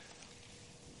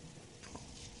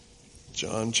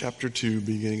John chapter 2,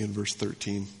 beginning in verse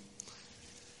 13.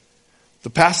 The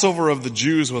Passover of the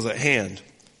Jews was at hand,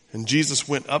 and Jesus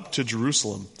went up to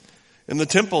Jerusalem. In the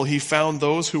temple he found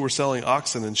those who were selling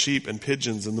oxen and sheep and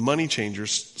pigeons and the money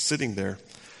changers sitting there.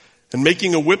 And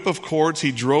making a whip of cords,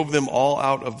 he drove them all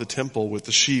out of the temple with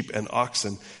the sheep and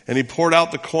oxen. And he poured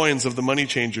out the coins of the money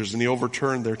changers, and he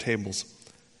overturned their tables.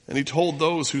 And he told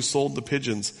those who sold the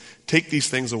pigeons, "Take these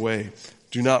things away.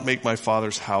 Do not make my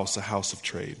Father's house a house of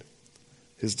trade."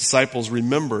 His disciples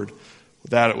remembered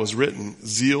that it was written,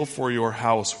 "Zeal for your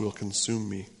house will consume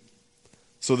me."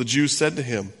 So the Jews said to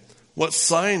him, "What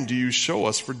sign do you show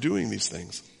us for doing these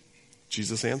things?"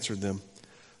 Jesus answered them,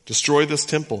 "Destroy this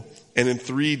temple, and in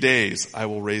 3 days I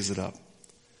will raise it up."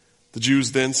 The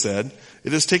Jews then said,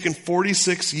 "It has taken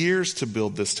 46 years to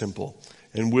build this temple,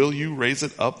 and will you raise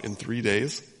it up in 3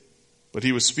 days?" But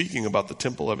he was speaking about the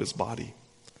temple of his body.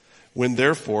 When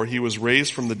therefore he was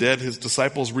raised from the dead, his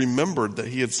disciples remembered that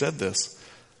he had said this,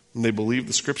 and they believed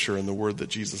the scripture and the word that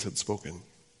Jesus had spoken.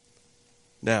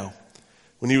 Now,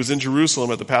 when he was in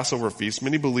Jerusalem at the Passover feast,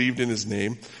 many believed in his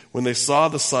name when they saw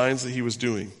the signs that he was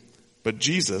doing. But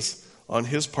Jesus, on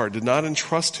his part, did not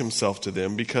entrust himself to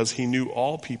them because he knew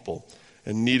all people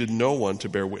and needed no one to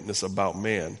bear witness about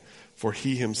man, for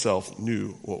he himself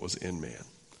knew what was in man.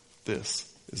 This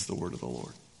is the word of the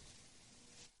Lord.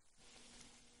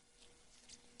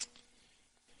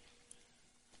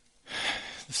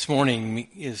 This morning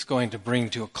is going to bring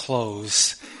to a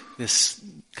close this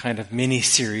kind of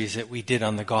mini-series that we did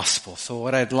on the gospel. So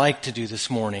what I'd like to do this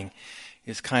morning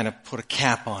is kind of put a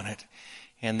cap on it.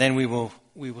 And then we will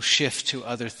shift to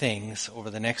other things over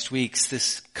the next weeks.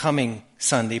 This coming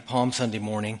Sunday, Palm Sunday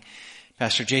morning,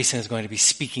 Pastor Jason is going to be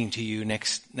speaking to you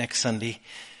next Sunday,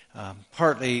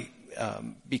 partly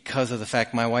because of the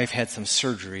fact my wife had some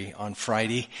surgery on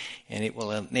Friday, and it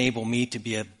will enable me to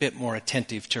be a bit more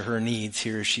attentive to her needs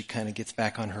here as she kind of gets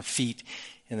back on her feet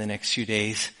in the next few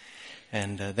days.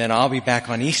 And then I'll be back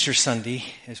on Easter Sunday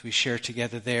as we share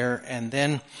together there. And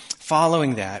then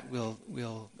following that,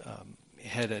 we'll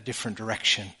head a different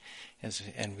direction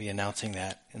and be announcing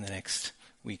that in the next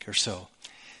week or so.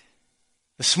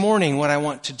 This morning, what I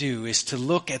want to do is to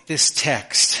look at this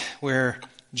text where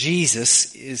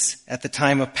Jesus is at the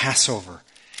time of Passover.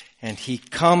 And he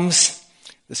comes,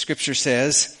 the scripture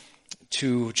says,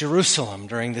 to Jerusalem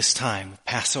during this time of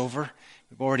Passover.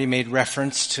 We've already made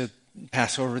reference to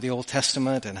Passover, the Old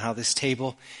Testament, and how this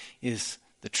table is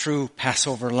the true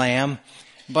Passover lamb.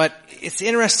 But it's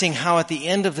interesting how at the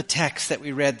end of the text that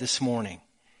we read this morning,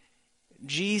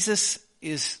 Jesus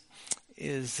is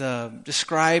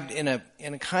described in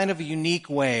a kind of a unique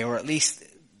way, or at least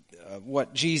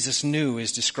what Jesus knew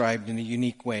is described in a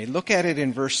unique way. Look at it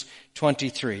in verse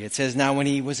 23. It says, "Now when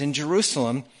he was in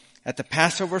Jerusalem at the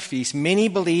Passover feast, many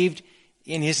believed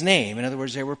in his name." In other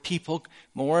words, there were people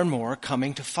more and more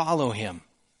coming to follow him.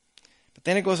 But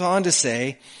then it goes on to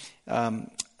say, a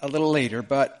little later,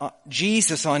 "But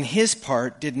Jesus on his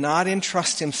part did not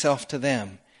entrust himself to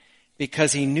them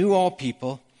because he knew all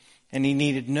people and he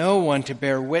needed no one to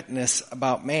bear witness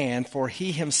about man, for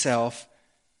he himself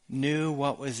knew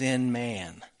what was in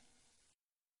man."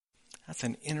 That's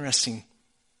an interesting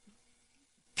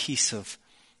piece of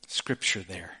scripture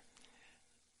there.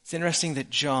 It's interesting that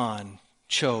John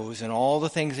chose, and all the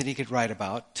things that he could write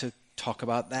about, to talk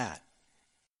about that.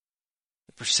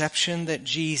 The perception that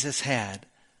Jesus had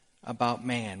about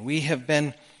man. We have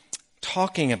been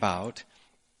talking about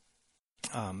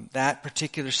that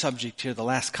particular subject here the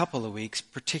last couple of weeks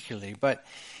particularly, but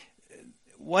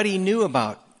what he knew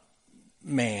about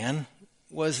man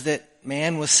was that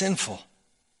man was sinful.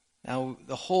 Now,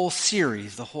 the whole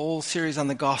series on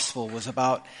the gospel was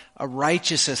about a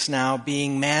righteousness now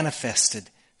being manifested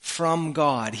from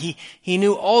God. He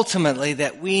knew ultimately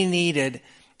that we needed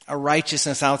a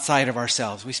righteousness outside of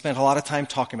ourselves. We spent a lot of time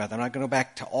talking about that. I'm not going to go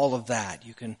back to all of that.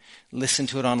 You can listen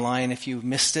to it online if you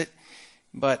missed it.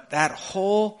 But that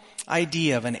whole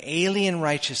idea of an alien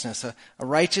righteousness, a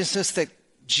righteousness that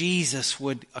Jesus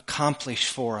would accomplish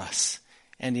for us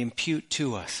and impute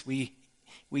to us. We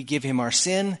give him our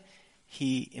sin.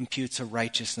 He imputes a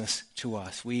righteousness to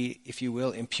us. We, if you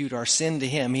will, impute our sin to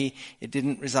him. It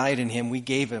didn't reside in him. We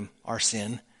gave him our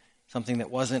sin, something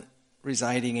that wasn't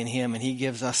residing in him, and he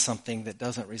gives us something that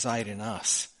doesn't reside in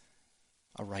us,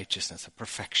 a righteousness, a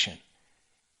perfection.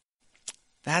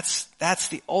 That's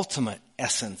the ultimate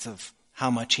essence of how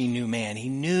much he knew man. He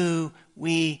knew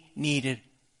we needed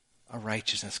a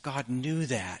righteousness. God knew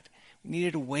that. We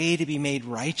needed a way to be made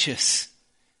righteous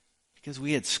because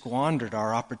we had squandered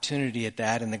our opportunity at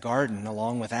that in the garden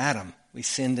along with Adam. We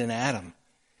sinned in Adam.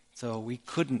 So we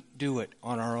couldn't do it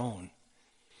on our own.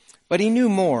 But he knew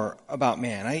more about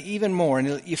man, even more.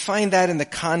 And you find that in the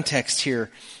context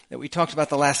here that we talked about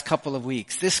the last couple of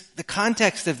weeks. The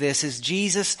context of this is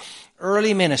Jesus'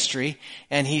 early ministry,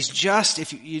 and he's just,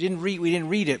 we didn't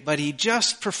read it, but he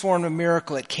just performed a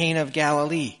miracle at Cana of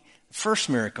Galilee. First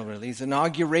miracle, really, his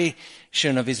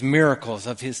inauguration of his miracles,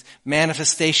 of his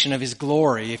manifestation of his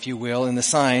glory, if you will, in the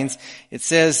signs. It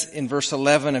says in verse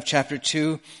 11 of chapter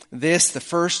 2, this, the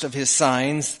first of his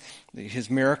signs, his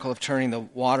miracle of turning the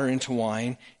water into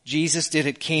wine, Jesus did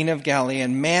at Cana of Galilee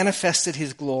and manifested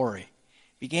his glory,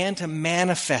 began to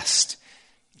manifest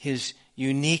his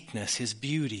uniqueness, his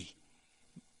beauty.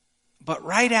 But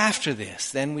right after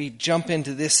this, then we jump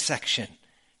into this section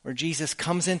where Jesus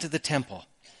comes into the temple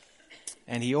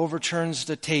and he overturns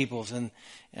the tables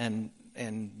and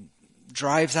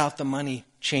drives out the money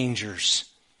changers.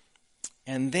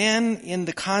 And then in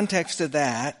the context of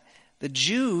that, the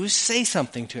Jews say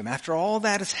something to him. After all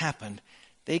that has happened,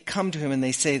 they come to him and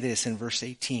they say this in verse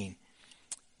 18.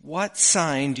 What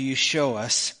sign do you show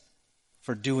us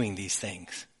for doing these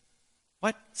things?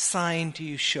 What sign do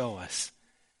you show us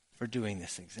for doing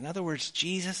these things? In other words,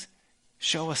 Jesus,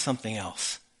 show us something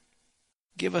else.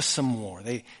 Give us some more.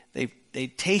 They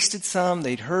tasted some.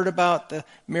 They'd heard about the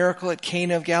miracle at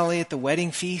Cana of Galilee at the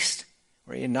wedding feast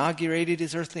where he inaugurated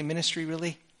his earthly ministry,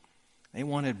 really. They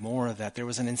wanted more of that. There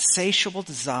was an insatiable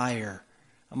desire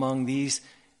among these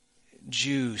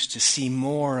Jews to see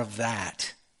more of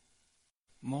that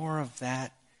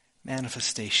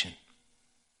manifestation.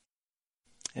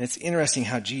 And it's interesting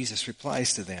how Jesus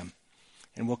replies to them.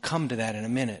 And we'll come to that in a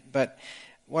minute. But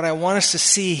what I want us to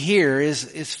see here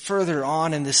is further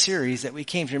on in the series that we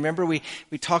came to. Remember, we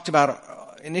talked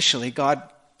about initially, God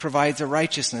provides a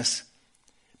righteousness.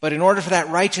 But in order for that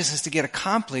righteousness to get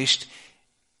accomplished,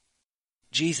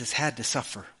 Jesus had to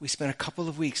suffer. We spent a couple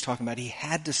of weeks talking about he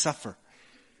had to suffer.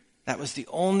 That was the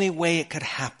only way it could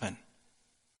happen.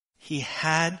 He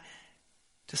had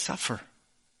to suffer.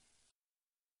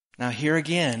 Now here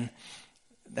again,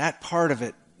 that part of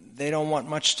it, they don't want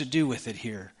much to do with it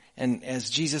here. And as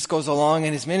Jesus goes along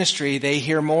in his ministry, they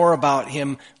hear more about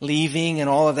him leaving and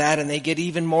all of that, and they get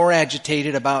even more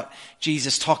agitated about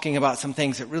Jesus talking about some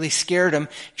things that really scared him.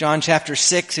 John chapter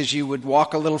 6, as you would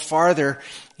walk a little farther,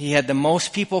 he had the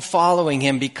most people following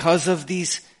him because of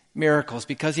these miracles,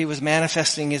 because he was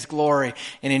manifesting his glory.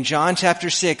 And in John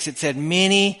chapter 6, it said,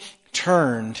 many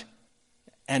turned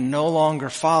and no longer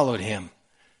followed him.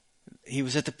 He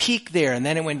was at the peak there, and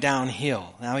then it went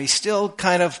downhill. Now he's still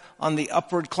kind of on the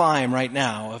upward climb right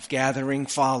now of gathering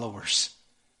followers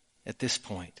at this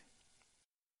point.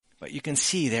 But you can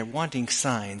see they're wanting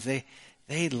signs.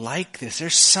 They like this.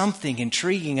 There's something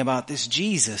intriguing about this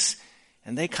Jesus,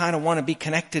 and they kind of want to be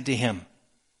connected to him.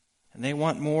 And they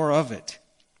want more of it.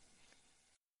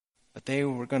 But they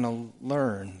were going to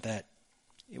learn that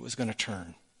it was going to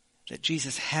turn. That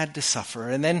Jesus had to suffer.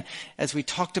 And then as we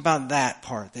talked about that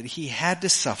part, that he had to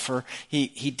suffer, he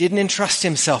didn't entrust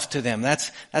himself to them.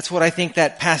 That's what I think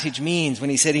that passage means when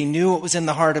he said he knew what was in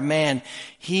the heart of man.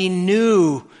 He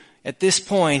knew at this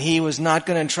point he was not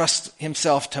going to entrust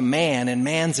himself to man and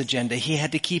man's agenda. He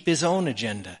had to keep his own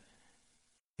agenda.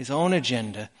 His own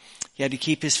agenda. He had to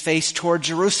keep his face toward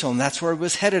Jerusalem. That's where he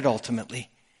was headed ultimately.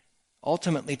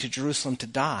 Ultimately to Jerusalem to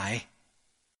die.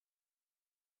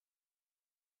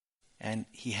 And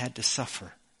he had to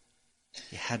suffer.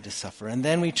 He had to suffer. And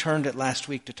then we turned it last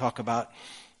week to talk about,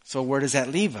 so where does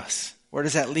that leave us? Where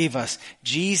does that leave us?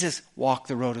 Jesus walked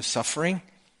the road of suffering.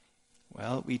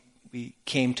 Well, we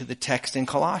came to the text in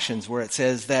Colossians where it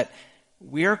says that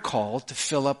we are called to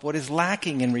fill up what is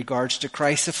lacking in regards to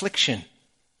Christ's affliction.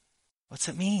 What's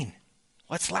it mean?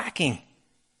 What's lacking?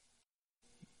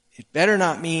 It better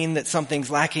not mean that something's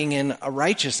lacking in a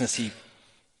righteousness he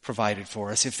provided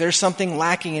for us. If there's something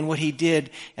lacking in what he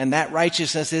did and that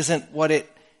righteousness isn't what it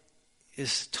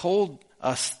is told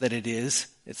us that it is,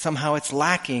 that somehow it's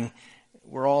lacking,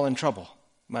 we're all in trouble.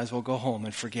 Might as well go home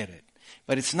and forget it.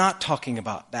 But it's not talking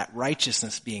about that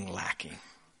righteousness being lacking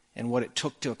and what it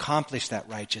took to accomplish that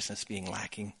righteousness being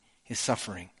lacking, his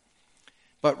suffering.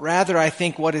 But rather, I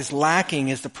think what is lacking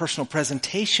is the personal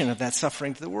presentation of that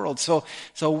suffering to the world. So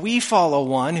we follow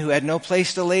one who had no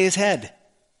place to lay his head.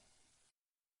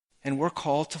 And we're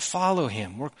called to follow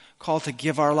him. We're called to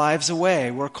give our lives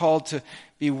away. We're called to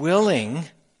be willing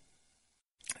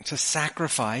to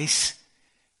sacrifice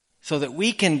so that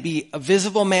we can be a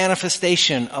visible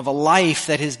manifestation of a life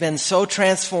that has been so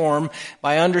transformed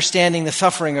by understanding the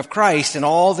suffering of Christ and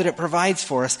all that it provides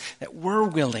for us that we're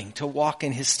willing to walk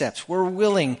in his steps. We're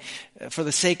willing, for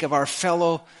the sake of our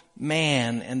fellow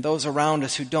man and those around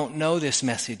us who don't know this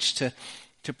message,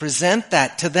 to present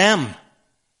that to them.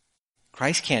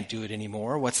 Christ can't do it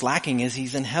anymore. What's lacking is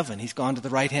he's in heaven. He's gone to the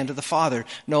right hand of the Father.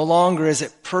 No longer is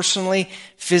it personally,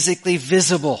 physically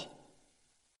visible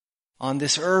on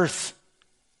this earth.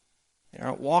 They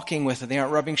aren't walking with it. They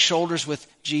aren't rubbing shoulders with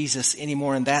Jesus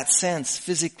anymore in that sense,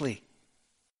 physically.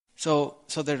 So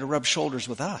they're to rub shoulders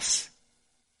with us,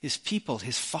 his people,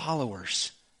 his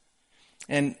followers.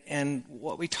 And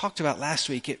what we talked about last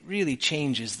week, it really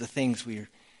changes the things we're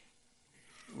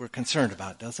concerned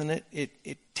about, doesn't it?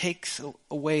 It takes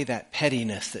away that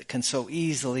pettiness that can so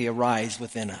easily arise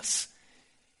within us.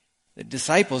 The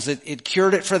disciples, it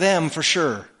cured it for them for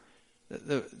sure.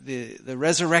 The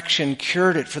resurrection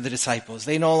cured it for the disciples.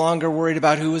 They no longer worried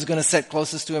about who was going to sit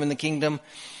closest to him in the kingdom,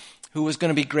 who was going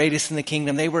to be greatest in the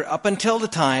kingdom. They were, up until the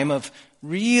time of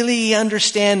really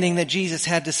understanding that Jesus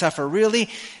had to suffer, really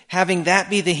having that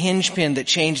be the hinge pin that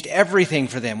changed everything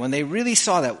for them. When they really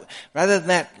saw that, rather than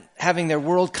that having their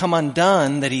world come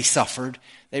undone that he suffered,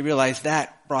 they realized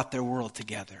that brought their world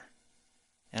together.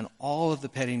 And all of the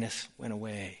pettiness went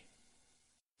away.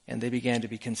 And they began to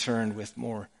be concerned with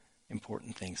more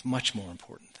important things, much more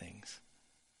important things.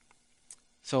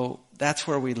 So that's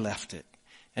where we left it.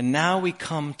 And now we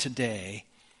come today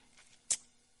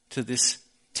to this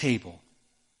table.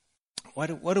 What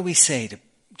do we say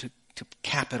to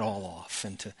cap it all off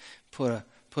and to put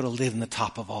a lid on the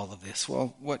top of all of this?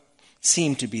 Well, what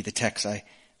seemed to be the text I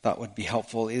thought would be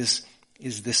helpful is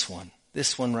this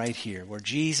one right here, where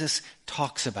Jesus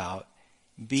talks about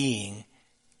being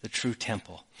the true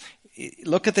temple.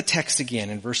 Look at the text again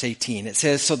in verse 18. It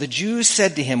says, "So the Jews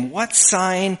said to him, 'What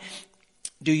sign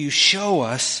do you show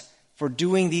us for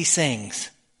doing these things?'"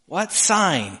 What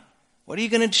sign? What are you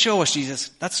going to show us,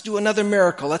 Jesus? Let's do another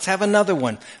miracle. Let's have another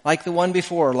one, like the one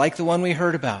before, like the one we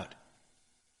heard about.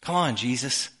 Come on,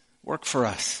 Jesus, work for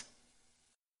us.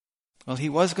 Well, he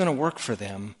was going to work for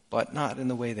them, but not in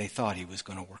the way they thought he was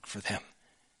going to work for them.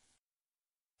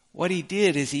 What he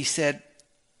did is he said,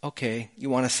 okay, you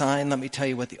want a sign? Let me tell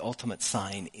you what the ultimate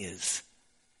sign is.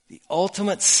 The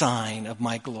ultimate sign of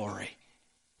my glory.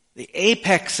 The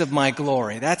apex of my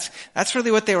glory. That's really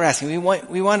what they were asking.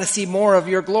 We want to see more of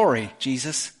your glory,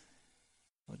 Jesus.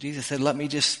 Well, Jesus said, let me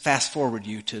just fast forward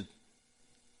you to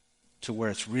where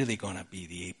it's really going to be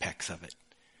the apex of it.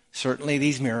 Certainly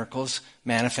these miracles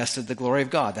manifested the glory of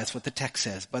God. That's what the text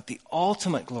says. But the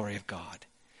ultimate glory of God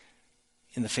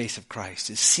in the face of Christ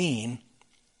is seen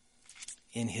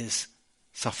in his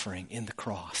suffering in the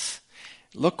cross.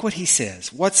 Look what he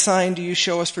says. "What sign do you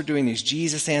show us for doing these?"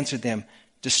 Jesus answered them,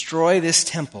 "Destroy this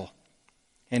temple,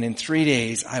 and in 3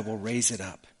 days I will raise it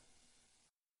up."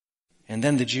 And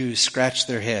then the Jews scratched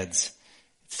their heads.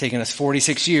 It's taken us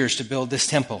 46 years to build this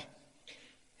temple.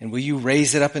 And will you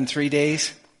raise it up in 3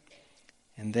 days?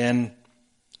 And then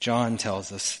John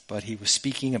tells us, but he was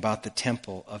speaking about the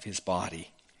temple of his body.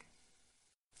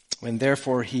 When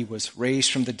therefore he was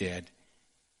raised from the dead,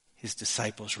 his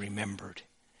disciples remembered.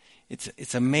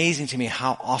 It's amazing to me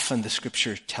how often the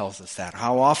scripture tells us that.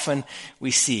 How often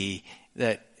we see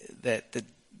that the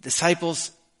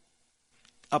disciples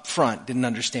up front didn't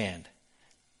understand.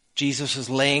 Jesus was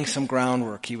laying some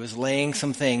groundwork. He was laying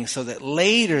some things so that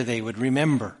later they would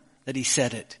remember that he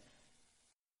said it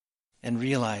and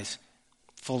realize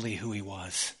fully who he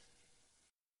was.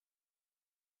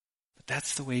 But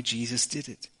that's the way Jesus did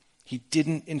it. He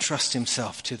didn't entrust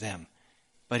himself to them.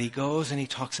 But he goes and he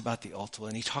talks about the ultimate,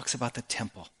 and he talks about the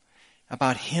temple,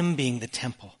 about him being the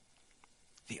temple,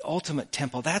 the ultimate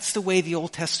temple. That's the way the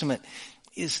Old Testament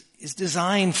is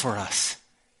designed for us.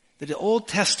 The Old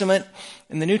Testament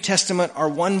and the New Testament are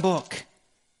one book.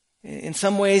 In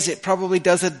some ways, it probably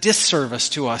does a disservice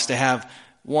to us to have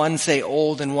one say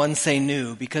old and one say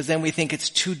new, because then we think it's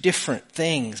two different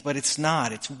things, but it's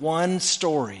not. It's one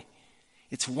story.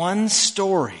 It's one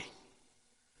story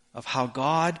of how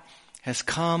God has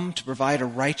come to provide a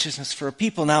righteousness for a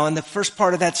people. Now, in the first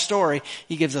part of that story,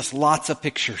 he gives us lots of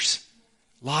pictures.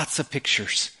 Lots of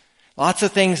pictures. Lots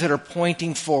of things that are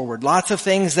pointing forward. Lots of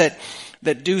things that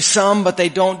do some, but they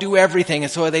don't do everything.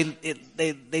 And so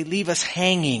they leave us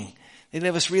hanging. They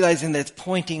leave us realizing that it's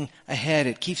pointing ahead.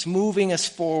 It keeps moving us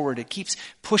forward. It keeps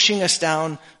pushing us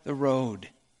down the road,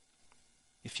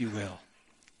 if you will.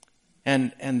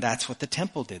 And that's what the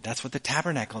temple did. That's what the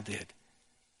tabernacle did.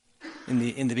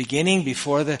 In the beginning,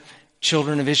 before the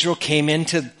children of Israel came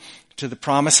into the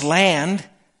promised land,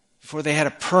 before they had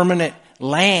a permanent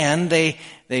land,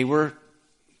 they were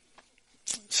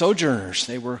sojourners.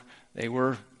 They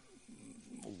were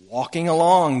walking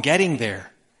along, getting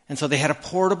there. And so they had a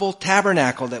portable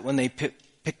tabernacle that when they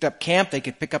picked up camp, they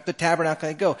could pick up the tabernacle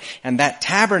and go. And that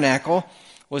tabernacle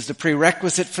was the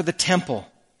prerequisite for the temple.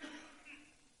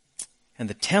 And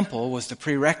the temple was the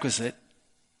prerequisite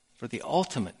for the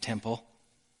ultimate temple,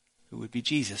 who would be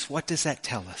Jesus. What does that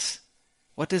tell us?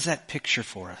 What does that picture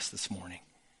for us this morning?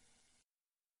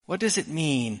 What does it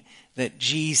mean that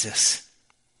Jesus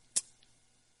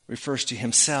refers to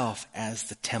himself as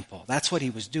the temple? That's what he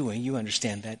was doing. You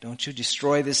understand that, don't you?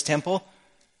 Destroy this temple,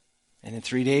 and in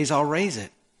 3 days I'll raise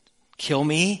it. Kill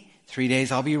me, 3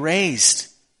 days I'll be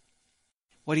raised.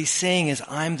 What he's saying is,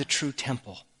 I'm the true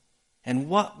temple. And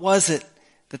what was it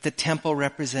that the temple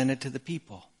represented to the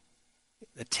people?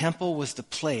 The temple was the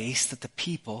place that the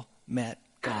people met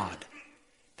God.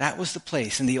 That was the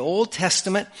place. In the Old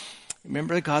Testament,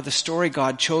 remember the story,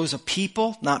 God chose a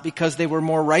people, not because they were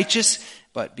more righteous,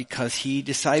 but because he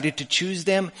decided to choose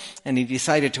them, and he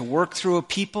decided to work through a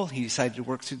people. He decided to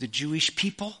work through the Jewish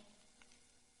people.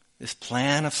 This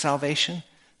plan of salvation,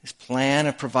 this plan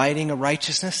of providing a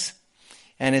righteousness.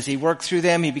 And as he worked through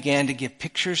them, he began to give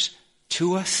pictures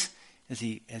to us as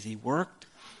he worked,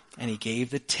 and he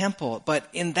gave the temple. But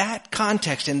in that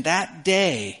context, in that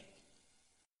day,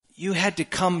 you had to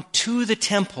come to the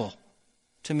temple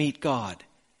to meet God.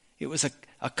 It was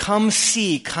a come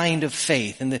see kind of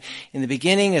faith. In the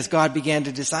beginning, as God began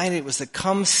to design it, it was the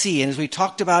come see. And as we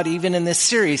talked about even in this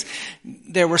series,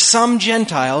 there were some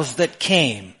Gentiles that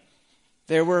came.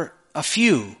 There were a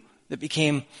few that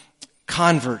became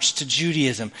converts to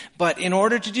Judaism. But in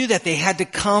order to do that, they had to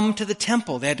come to the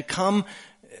temple. They had to come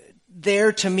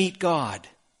there to meet God.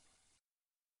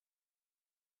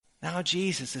 Now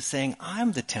Jesus is saying,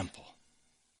 I'm the temple.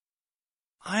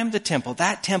 I'm the temple.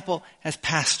 That temple has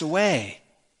passed away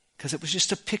because it was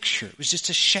just a picture. It was just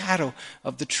a shadow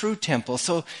of the true temple.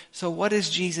 So what is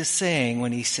Jesus saying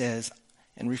when he says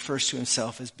and refers to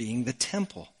himself as being the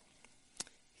temple?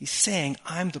 He's saying,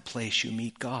 I'm the place you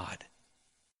meet God.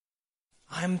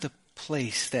 I'm the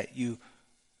place that you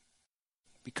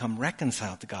become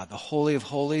reconciled to God. The Holy of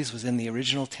Holies was in the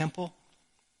original temple,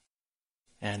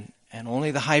 and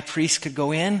only the high priest could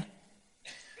go in.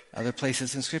 Other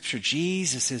places in Scripture,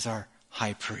 Jesus is our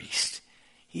high priest.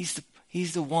 He's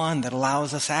the one that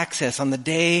allows us access. On the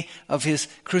day of his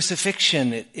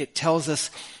crucifixion, it tells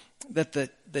us that the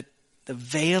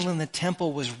veil in the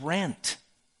temple was rent.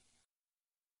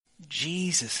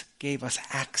 Jesus gave us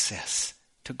access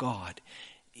to God.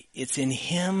 It's in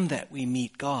him that we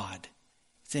meet God.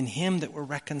 It's in him that we're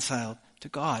reconciled to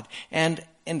God. And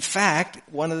in fact,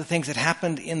 one of the things that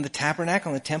happened in the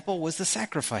tabernacle and the temple was the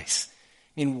sacrifice.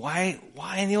 I mean, why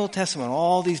in the Old Testament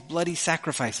all these bloody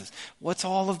sacrifices? What's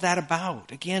all of that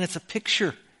about? Again, it's a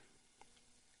picture.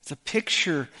 It's a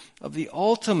picture of the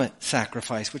ultimate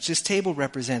sacrifice, which this table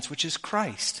represents, which is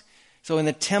Christ. So in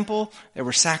the temple, there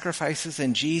were sacrifices,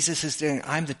 and Jesus is saying,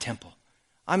 I'm the temple.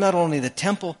 I'm not only the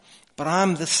temple, but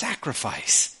I'm the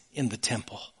sacrifice in the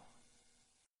temple.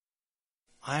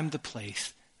 I'm the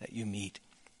place that you meet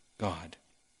God.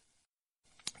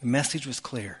 The message was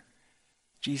clear.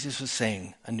 Jesus was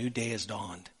saying, a new day has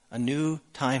dawned. A new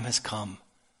time has come.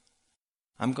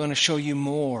 I'm going to show you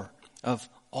more of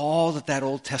all that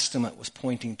Old Testament was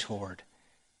pointing toward.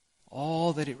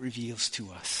 All that it reveals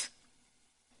to us.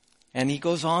 And he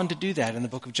goes on to do that in the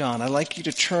book of John. I'd like you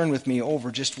to turn with me over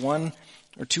just 1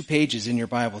 or 2 pages in your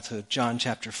Bible to John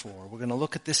chapter 4. We're going to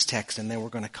look at this text, and then we're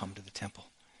going to come to the temple,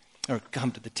 or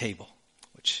come to the table,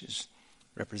 which is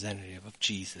representative of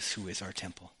Jesus, who is our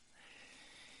temple.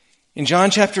 In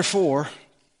John chapter 4,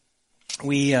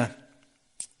 we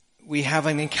have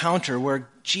an encounter where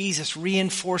Jesus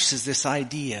reinforces this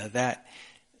idea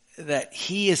that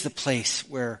he is the place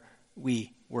where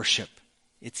we worship.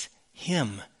 It's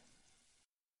him.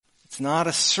 It's not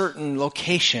a certain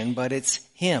location, but it's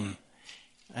him.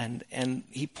 And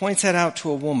he points that out to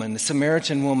a woman, the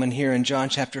Samaritan woman here in John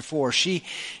chapter 4. She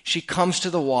comes to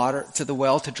the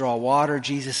well to draw water.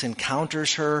 Jesus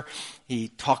encounters her. He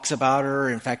talks about her.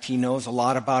 In fact, he knows a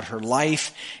lot about her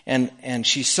life. And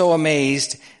she's so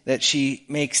amazed that she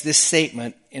makes this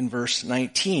statement in verse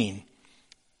 19.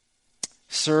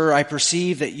 Sir, I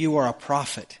perceive that you are a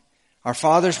prophet. Our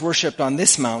fathers worshipped on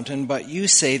this mountain, but you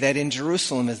say that in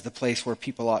Jerusalem is the place where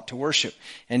people ought to worship.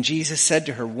 And Jesus said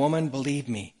to her, Woman, believe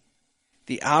me,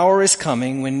 the hour is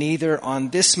coming when neither on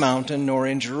this mountain nor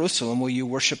in Jerusalem will you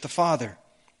worship the Father.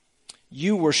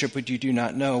 You worship what you do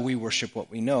not know. We worship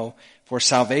what we know, for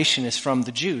salvation is from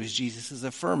the Jews. Jesus is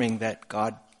affirming that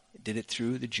God did it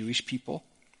through the Jewish people.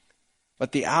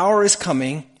 But the hour is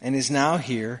coming and is now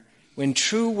here when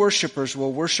true worshipers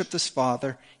will worship the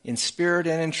Father in spirit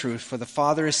and in truth, for the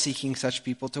Father is seeking such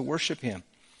people to worship him.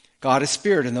 God is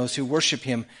spirit, and those who worship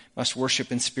him must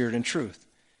worship in spirit and truth.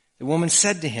 The woman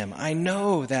said to him, I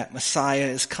know that Messiah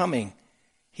is coming,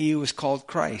 he who is called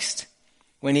Christ.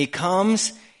 When he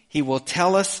comes, He will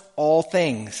tell us all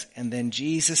things. And then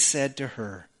Jesus said to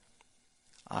her,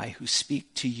 I who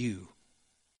speak to you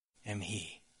am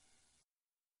he.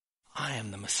 I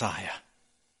am the Messiah.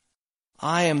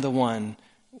 I am the one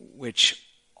which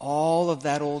all of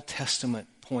that Old Testament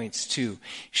points to.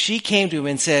 She came to him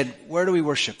and said, where do we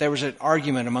worship? There was an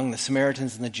argument among the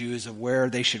Samaritans and the Jews of where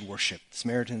they should worship. The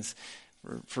Samaritans,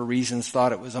 for reasons,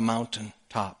 thought it was a mountain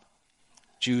top.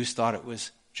 Jews thought it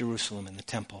was Jerusalem and the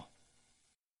temple.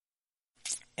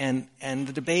 And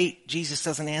the debate, Jesus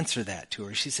doesn't answer that to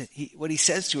her. She said, what he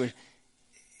says to her,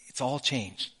 it's all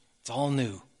changed. It's all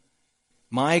new.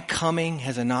 My coming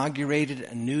has inaugurated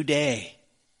a new day.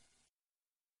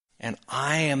 And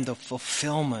I am the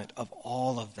fulfillment of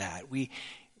all of that. We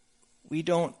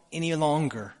don't any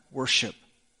longer worship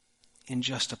in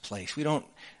just a place. We don't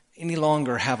any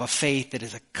longer have a faith that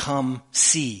is a come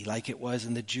see like it was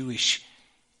in the Jewish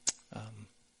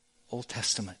Old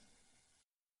Testament.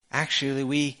 Actually,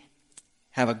 we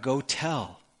have a go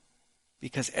tell,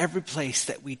 because every place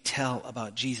that we tell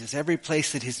about Jesus, every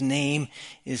place that his name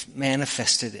is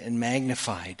manifested and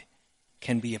magnified,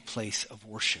 can be a place of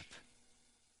worship.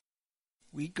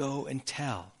 We go and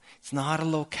tell. It's not a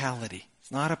locality.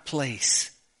 It's not a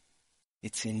place.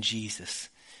 It's in Jesus.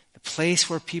 The place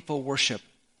where people worship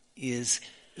is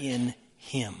in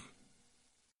him.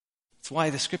 That's why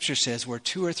the scripture says, where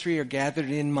 2 or 3 are gathered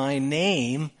in my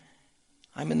name,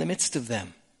 I'm in the midst of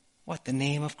them. What? The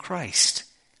name of Christ.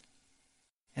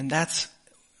 And that's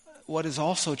what has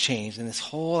also changed in this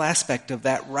whole aspect of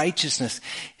that righteousness.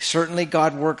 Certainly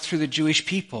God worked through the Jewish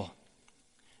people.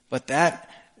 But that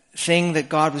thing that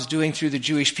God was doing through the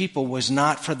Jewish people was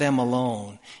not for them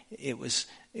alone. It was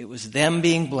them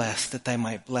being blessed that they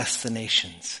might bless the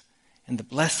nations. And the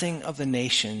blessing of the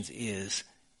nations is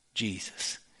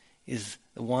Jesus, is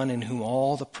the one in whom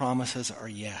all the promises are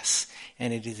yes.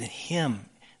 And it is in him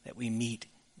that we meet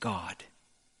God.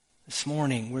 This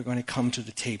morning we're going to come to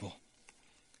the table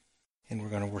and we're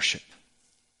going to worship.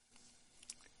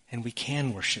 And we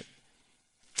can worship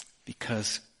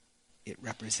because it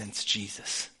represents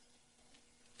Jesus.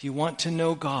 If you want to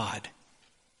know God,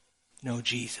 know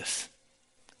Jesus.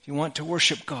 If you want to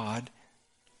worship God,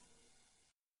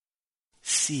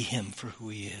 see him for who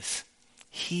he is.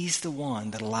 He's the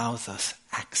one that allows us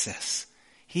access.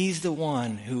 He's the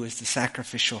one who is the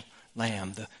sacrificial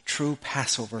lamb, the true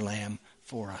Passover lamb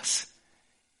for us.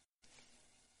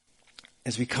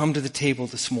 As we come to the table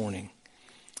this morning,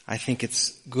 I think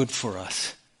it's good for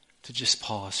us to just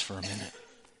pause for a minute.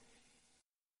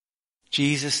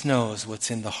 Jesus knows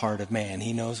what's in the heart of man.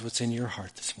 He knows what's in your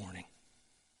heart this morning.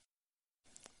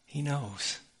 He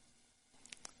knows.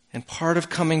 And part of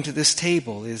coming to this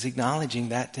table is acknowledging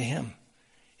that to him.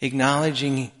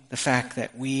 Acknowledging the fact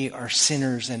that we are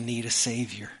sinners and need a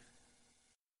Savior.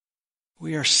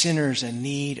 We are sinners and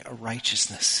need a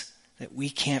righteousness that we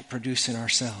can't produce in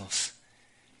ourselves.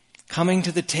 Coming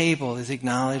to the table is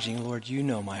acknowledging, Lord, you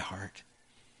know my heart.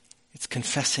 It's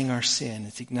confessing our sin.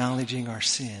 It's acknowledging our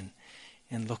sin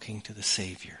and looking to the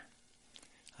Savior.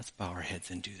 Let's bow our heads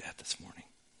and do that this morning.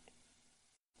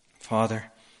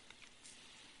 Father,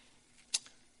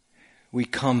 we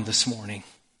come this morning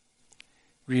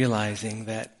realizing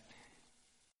that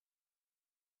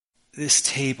this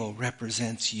table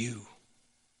represents you,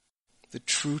 the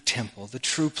true temple, the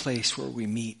true place where we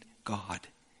meet God,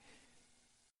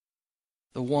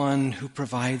 the one who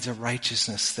provides a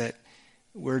righteousness that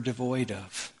we're devoid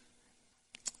of.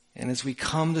 And as we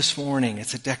come this morning,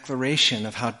 it's a declaration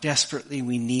of how desperately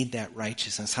we need that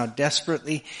righteousness, how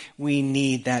desperately we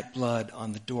need that blood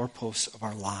on the doorposts of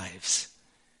our lives.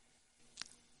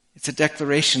 It's a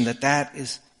declaration that that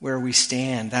is where we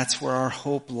stand. That's where our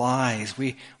hope lies.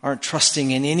 We aren't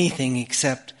trusting in anything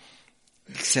except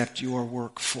your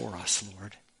work for us,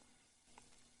 Lord.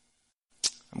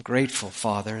 I'm grateful,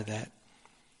 Father,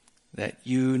 that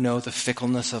you know the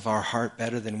fickleness of our heart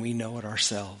better than we know it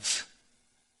ourselves.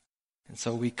 And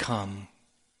so we come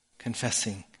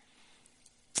confessing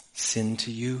sin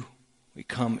to you. We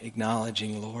come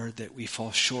acknowledging, Lord, that we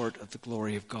fall short of the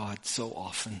glory of God so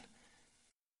often.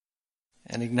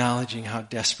 And acknowledging how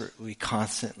desperate we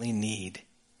constantly need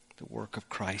the work of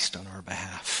Christ on our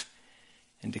behalf.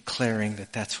 And declaring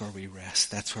that that's where we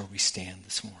rest. That's where we stand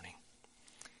this morning.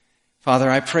 Father,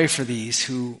 I pray for these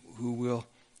who will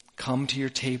come to your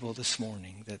table this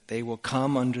morning, that they will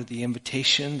come under the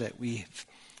invitation that we've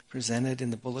presented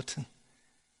in the bulletin.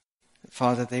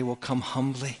 Father, they will come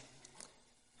humbly.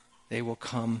 They will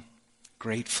come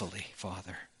gratefully,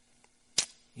 Father.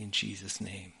 In Jesus'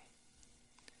 name.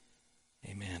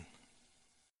 Amen.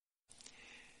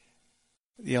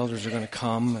 The elders are going to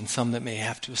come, and some that may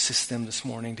have to assist them this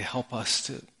morning to help us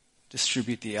to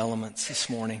distribute the elements this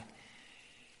morning.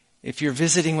 If you're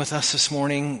visiting with us this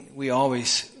morning, we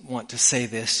always want to say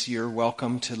this. You're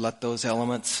welcome to let those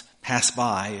elements pass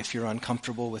by if you're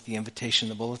uncomfortable with the invitation in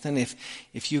the bulletin.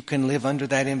 If you can live under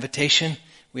that invitation,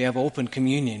 we have open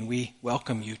communion. We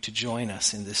welcome you to join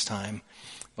us in this time.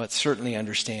 But certainly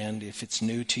understand if it's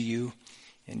new to you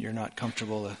and you're not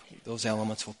comfortable, those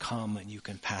elements will come and you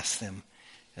can pass them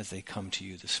as they come to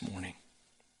you this morning.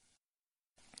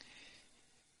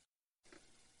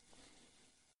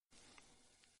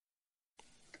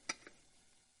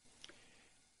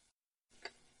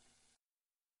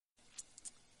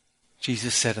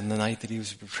 Jesus said on the night that he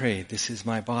was betrayed, "This is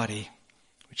my body,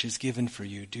 which is given for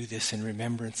you. Do this in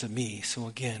remembrance of me." So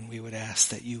again, we would ask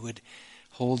that you would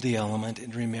hold the element in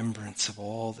remembrance of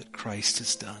all that Christ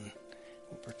has done.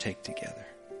 We'll partake together.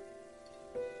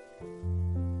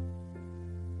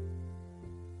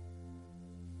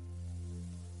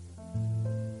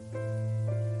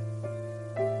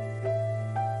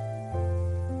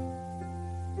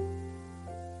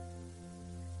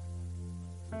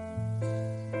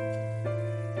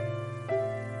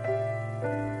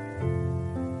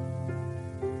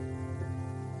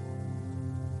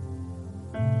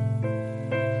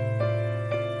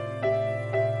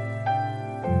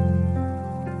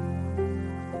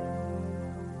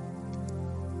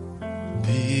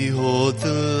 Behold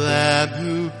the Lamb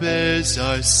who bears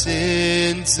our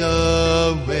sins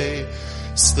away,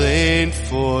 slain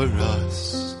for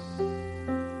us.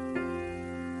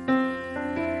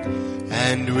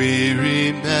 And we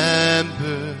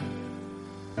remember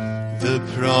the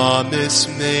promise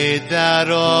made that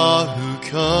all who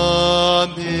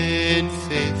come in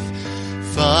faith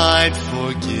find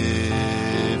forgiveness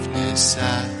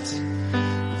at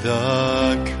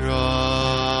the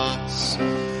cross.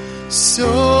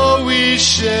 So we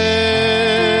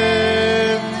share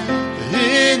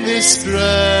in this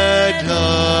bread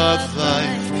of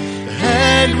life,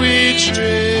 and we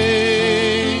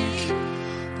drink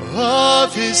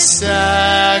of his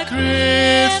sacrifice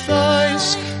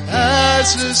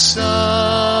as a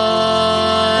sign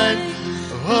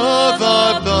of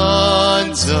our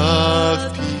bonds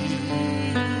of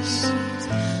peace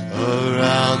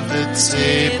around the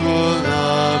table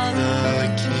of the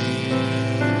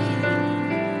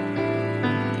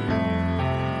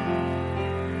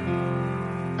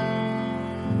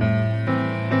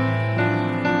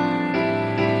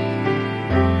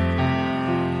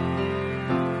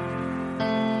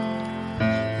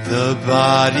The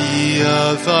body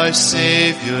of our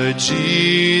Savior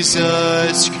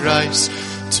Jesus Christ,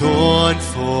 torn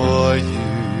for you.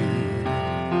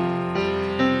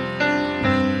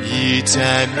 Eat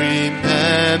and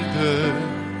remember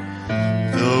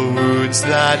the wounds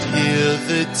that heal,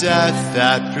 the death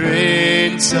that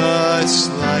brings us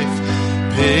life,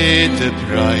 paid the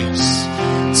price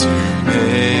to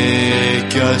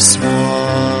make us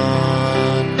one.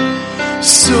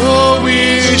 So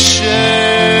we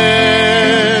share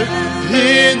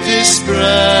in this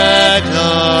bread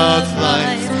of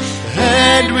life,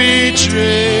 and we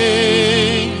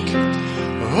drink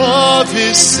of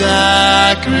his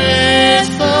sacrifice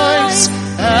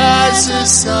as a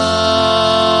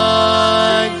sign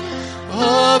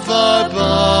of our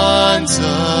bonds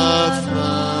of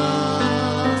love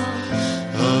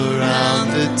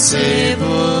around the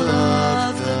table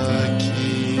of the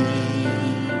King.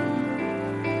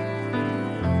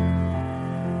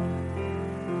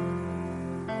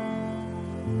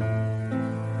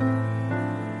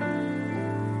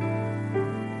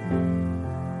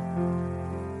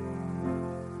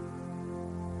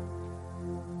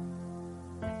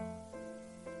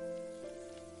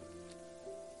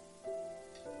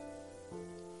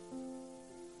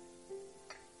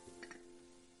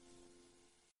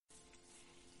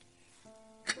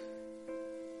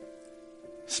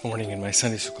 This morning in my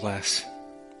Sunday school class,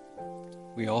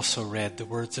 we also read the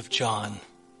words of John.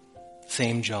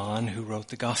 Same John who wrote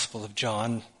the Gospel of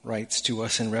John writes to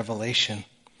us in Revelation,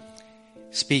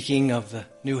 speaking of the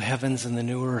new heavens and the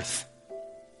new earth,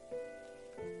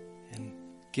 and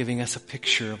giving us a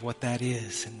picture of what that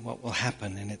is and what will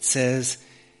happen. And it says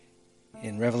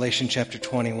in Revelation chapter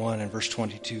 21 and verse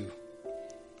 22,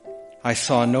 "I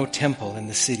saw no temple in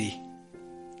the city."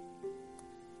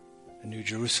 The New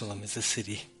Jerusalem is the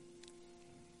city.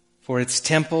 "For its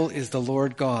temple is the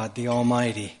Lord God, the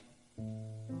Almighty,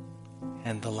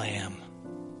 and the Lamb."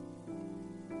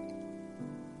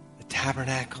 The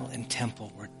tabernacle and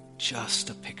temple were just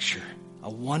a picture, a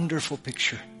wonderful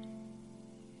picture,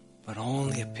 but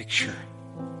only a picture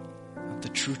of the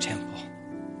true temple.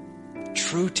 The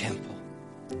true temple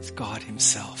is God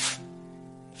himself,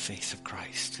 the face of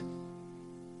Christ.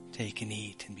 Take and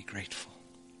eat and be grateful.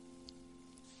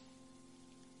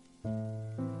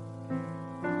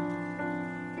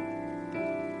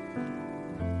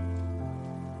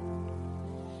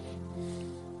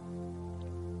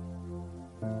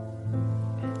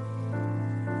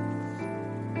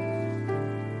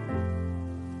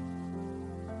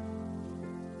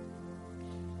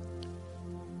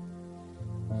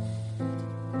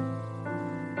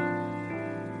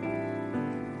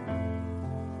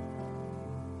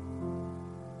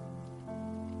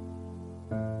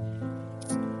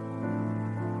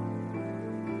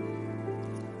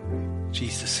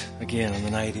 Jesus, again, on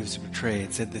the night he was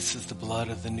betrayed, said, "This is the blood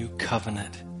of the new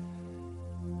covenant.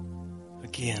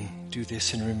 Again, do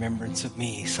this in remembrance of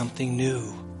me." Something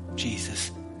new, Jesus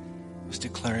was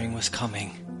declaring was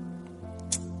coming.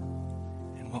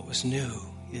 And what was new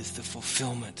is the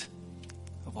fulfillment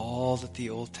of all that the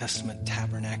Old Testament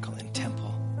tabernacle and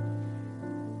temple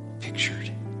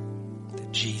pictured,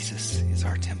 that Jesus is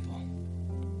our temple.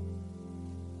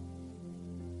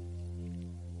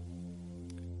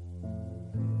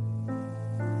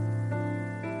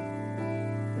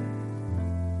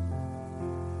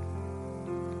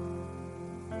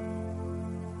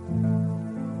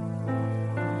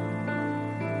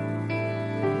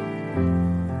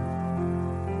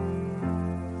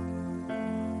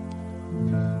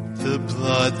 The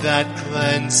blood that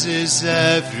cleanses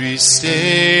every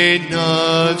stain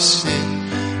of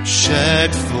sin,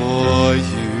 shed for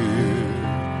you.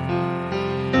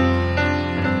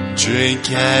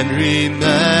 Drink and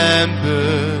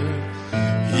remember,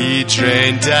 he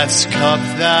drained death's cup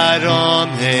that all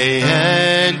may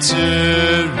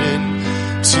enter in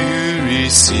to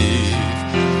receive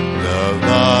the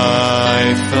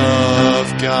life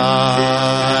of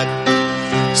God.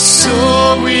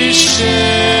 So we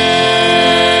share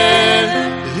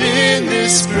in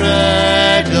this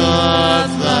bread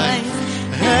of life,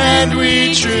 and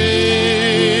we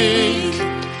drink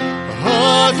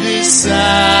of his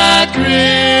sacrifice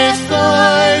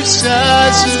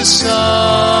as a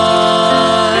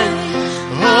sign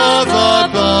of our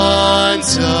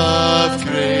bonds of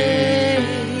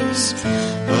grace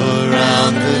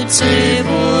around the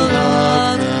table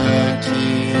of the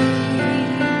King.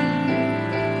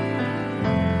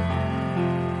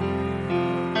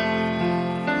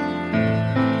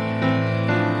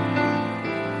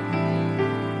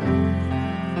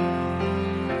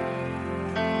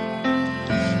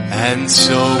 And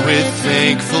so with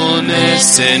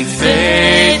thankfulness and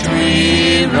faith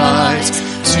we rise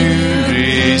to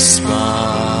respond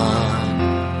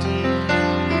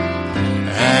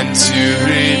and to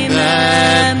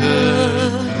remember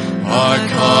our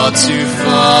call to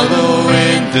follow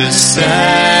in the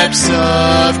steps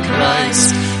of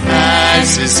Christ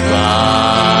as his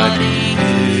body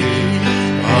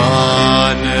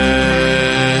on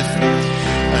earth,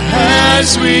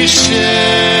 as we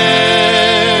share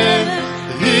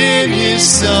in his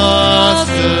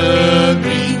sufferings,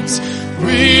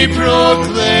 we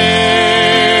proclaim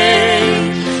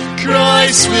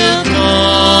Christ will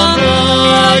come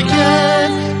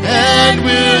again, and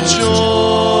we'll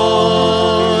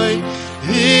join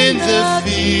in the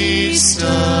feast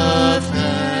of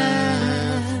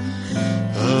them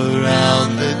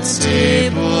around the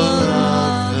table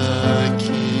of the King.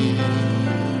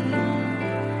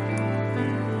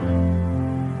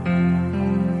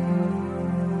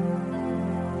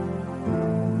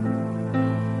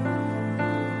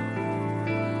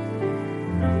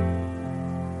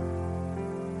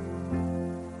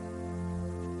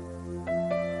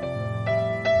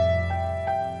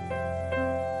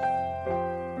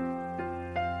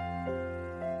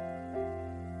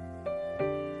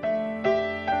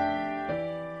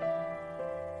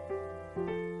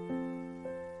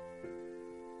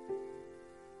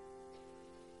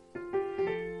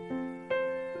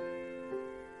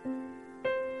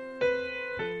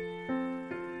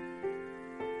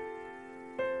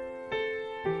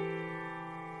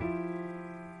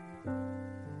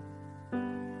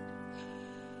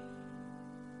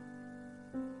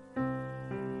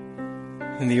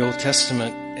 In the Old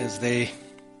Testament, as they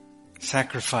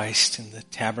sacrificed in the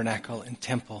tabernacle and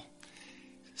temple,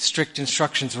 strict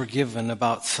instructions were given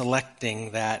about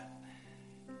selecting that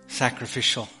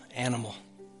sacrificial animal.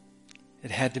 It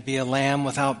had to be a lamb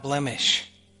without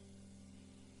blemish.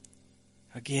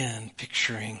 Again,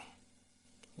 picturing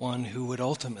one who would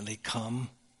ultimately come,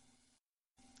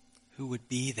 who would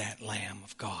be that Lamb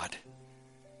of God,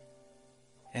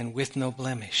 and with no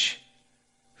blemish,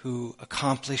 who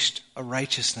accomplished a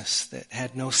righteousness that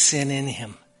had no sin in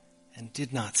him and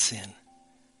did not sin.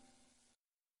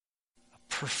 A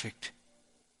perfect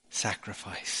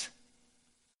sacrifice.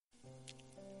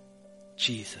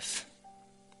 Jesus.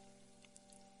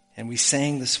 And we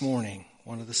sang this morning,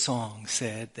 one of the songs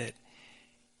said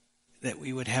that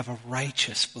we would have a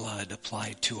righteous blood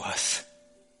applied to us.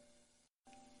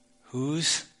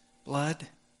 Whose blood?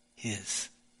 His.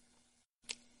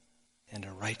 And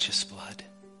a righteous blood.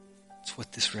 That's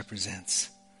what this represents.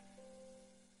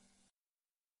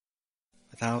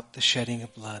 Without the shedding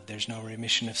of blood, there's no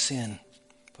remission of sin.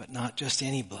 But not just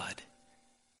any blood.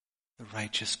 The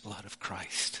righteous blood of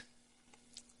Christ.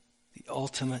 The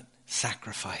ultimate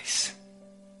sacrifice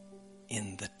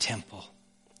in the temple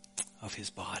of his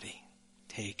body.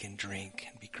 Take and drink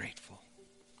and be grateful.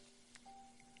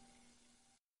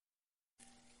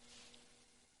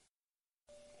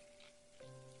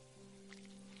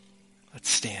 Let's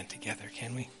stand together,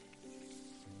 can we?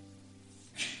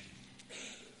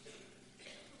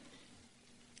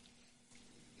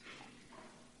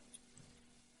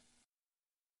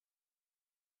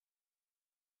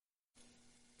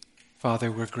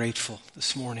 Father, we're grateful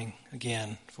this morning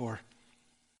again for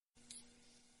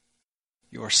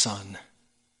your Son,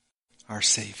 our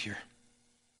Savior,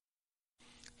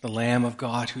 the Lamb of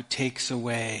God who takes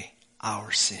away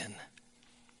our sin.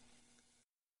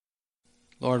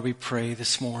 Lord, we pray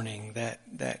this morning that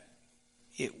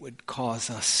it would cause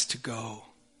us to go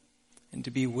and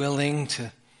to be willing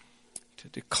to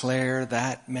declare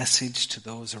that message to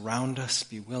those around us,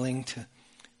 be willing to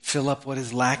fill up what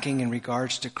is lacking in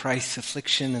regards to Christ's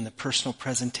affliction and the personal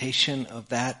presentation of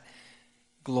that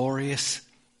glorious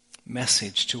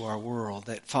message to our world.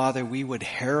 That, Father, we would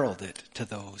herald it to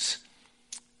those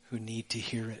who need to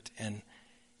hear it and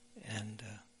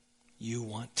you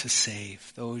want to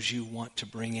save, those you want to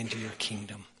bring into your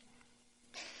kingdom.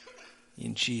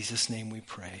 In Jesus' name we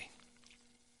pray.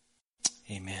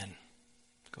 Amen.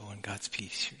 Go in God's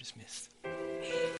peace. You're dismissed.